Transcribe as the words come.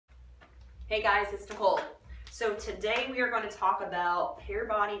Hey guys, it's Nicole. So today we are going to talk about pear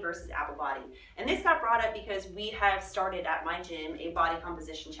body versus apple body. And this got brought up because we have started at my gym a body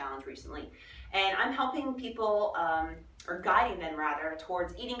composition challenge recently. And I'm helping people, or guiding them rather,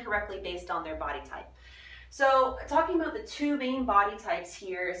 towards eating correctly based on their body type. So talking about the two main body types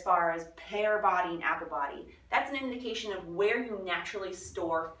here as far as pear body and apple body, that's an indication of where you naturally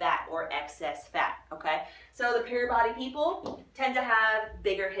store fat or excess fat, okay? So the pear body people tend to have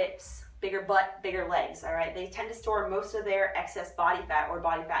bigger hips, bigger butt, bigger legs, all right? They tend to store most of their excess body fat or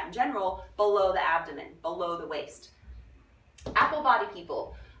body fat in general below the abdomen, below the waist. Apple body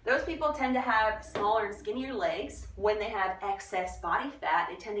people, those people tend to have smaller and skinnier legs. When they have excess body fat,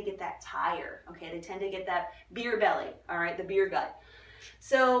 they tend to get that tire, okay? They tend to get that beer belly, all right, the beer gut.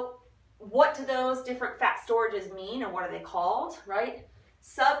 So what do those different fat storages mean and what are they called, right?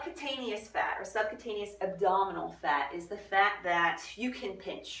 Subcutaneous fat or subcutaneous abdominal fat is the fat that you can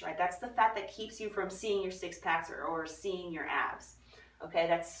pinch, right? That's the fat that keeps you from seeing your six packs or seeing your abs, okay?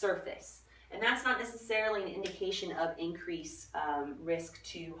 That's surface. And that's not necessarily an indication of increased risk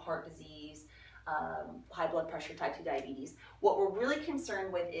to heart disease, high blood pressure, type 2 diabetes. What we're really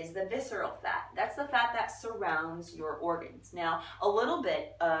concerned with is the visceral fat. That's the fat that surrounds your organs. Now, a little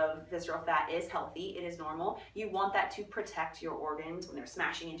bit of visceral fat is healthy. It is normal. You want that to protect your organs when they're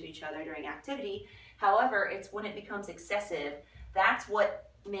smashing into each other during activity. However, it's when it becomes excessive, that's what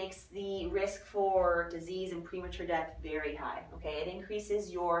makes the risk for disease and premature death very high, okay? It increases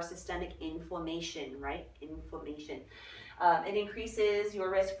your systemic inflammation, right? Inflammation. It increases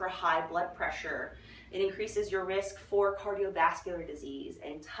your risk for high blood pressure. It increases your risk for cardiovascular disease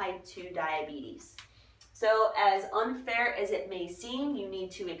and type 2 diabetes. So as unfair as it may seem, you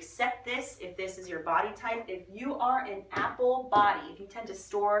need to accept this if this is your body type. If you are an apple body, if you tend to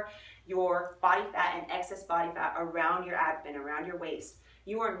store your body fat and excess body fat around your abdomen, around your waist,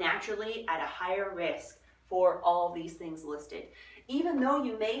 you are naturally at a higher risk for all these things listed. Even though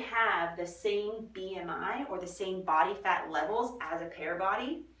you may have the same BMI or the same body fat levels as a pear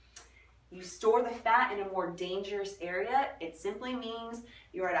body, you store the fat in a more dangerous area. It simply means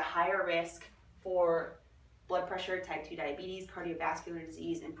you're at a higher risk for blood pressure, type 2 diabetes, cardiovascular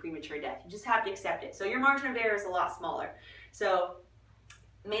disease, and premature death. You just have to accept it. So your margin of error is a lot smaller. So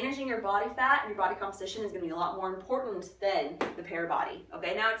managing your body fat and your body composition is going to be a lot more important than the pear body.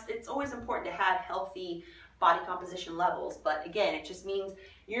 Okay, now it's always important to have healthy body composition levels, but again, it just means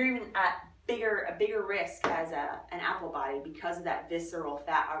you're even at a bigger risk as an apple body because of that visceral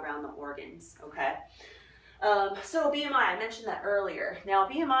fat around the organs. Okay, so BMI, I mentioned that earlier. Now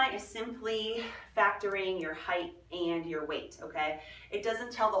BMI is simply factoring your height and your weight. Okay, it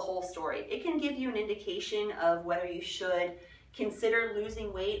doesn't tell the whole story. It can give you an indication of whether you should consider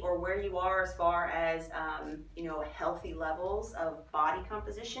losing weight or where you are as far as healthy levels of body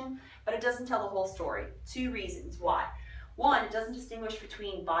composition, but it doesn't tell the whole story. Two reasons why. One, it doesn't distinguish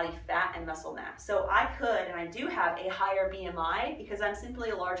between body fat and muscle mass. So I could, and I do have a higher BMI because I'm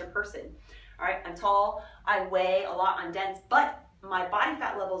simply a larger person. All right, I'm tall, I weigh a lot, I'm dense, but my body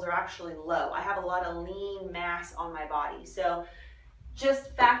fat levels are actually low. I have a lot of lean mass on my body. So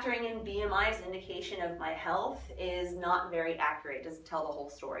just factoring in BMI as an indication of my health is not very accurate. It doesn't tell the whole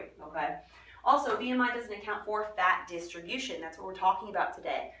story, okay? Also, BMI doesn't account for fat distribution. That's what we're talking about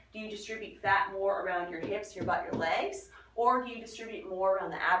today. Do you distribute fat more around your hips, your butt, your legs, or do you distribute more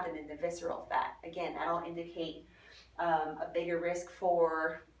around the abdomen, the visceral fat? Again, that'll indicate a bigger risk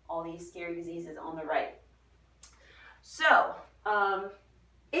for all these scary diseases on the right. So,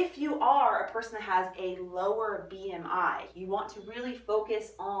 if you are a person that has a lower BMI, you want to really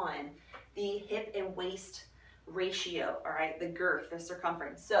focus on the hip and waist ratio, all right, the girth, the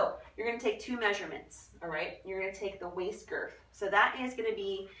circumference. So you're going to take two measurements, all right? You're going to take the waist girth. So that is going to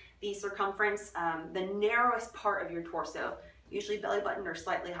be the circumference, the narrowest part of your torso, usually belly button or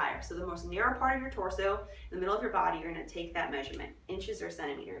slightly higher. So the most narrow part of your torso, in the middle of your body, you're going to take that measurement, inches or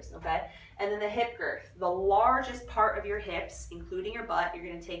centimeters, okay? And then the hip girth, the largest part of your hips, including your butt, you're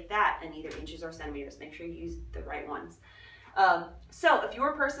going to take that in either inches or centimeters. Make sure you use the right ones. So if you're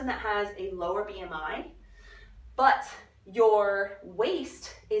a person that has a lower BMI, but your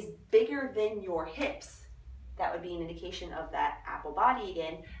waist is bigger than your hips, that would be an indication of that apple body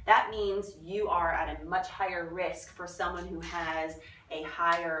again. That means you are at a much higher risk for someone who has a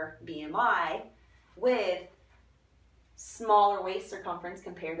higher BMI with smaller waist circumference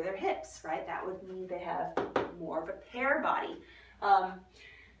compared to their hips, right? That would mean they have more of a pear body.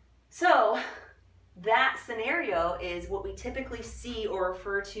 So that scenario is what we typically see or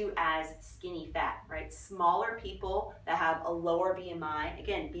refer to as skinny fat, right? Smaller people that have a lower BMI.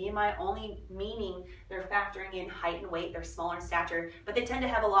 Again, BMI only meaning they're factoring in height and weight, they're smaller in stature, but they tend to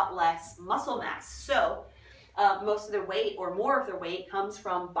have a lot less muscle mass. So most of their weight or more of their weight comes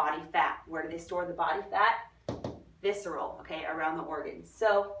from body fat. Where do they store the body fat? Visceral, okay, around the organs.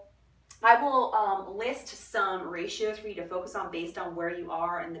 So I will list some ratios for you to focus on based on where you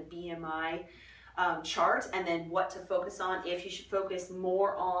are in the BMI chart, and then what to focus on, if you should focus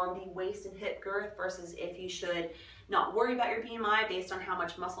more on the waist and hip girth versus if you should not worry about your BMI based on how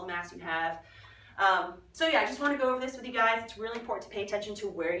much muscle mass you have. So yeah, I just want to go over this with you guys. It's really important to pay attention to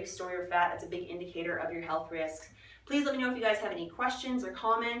where you store your fat. That's a big indicator of your health risks. Please let me know if you guys have any questions or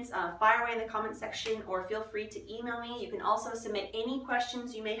comments. Fire away in the comment section, or feel free to email me. You can also submit any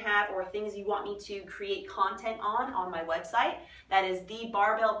questions you may have or things you want me to create content on my website. That is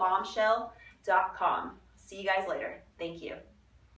thebarbellbombshell.com. See you guys later. Thank you.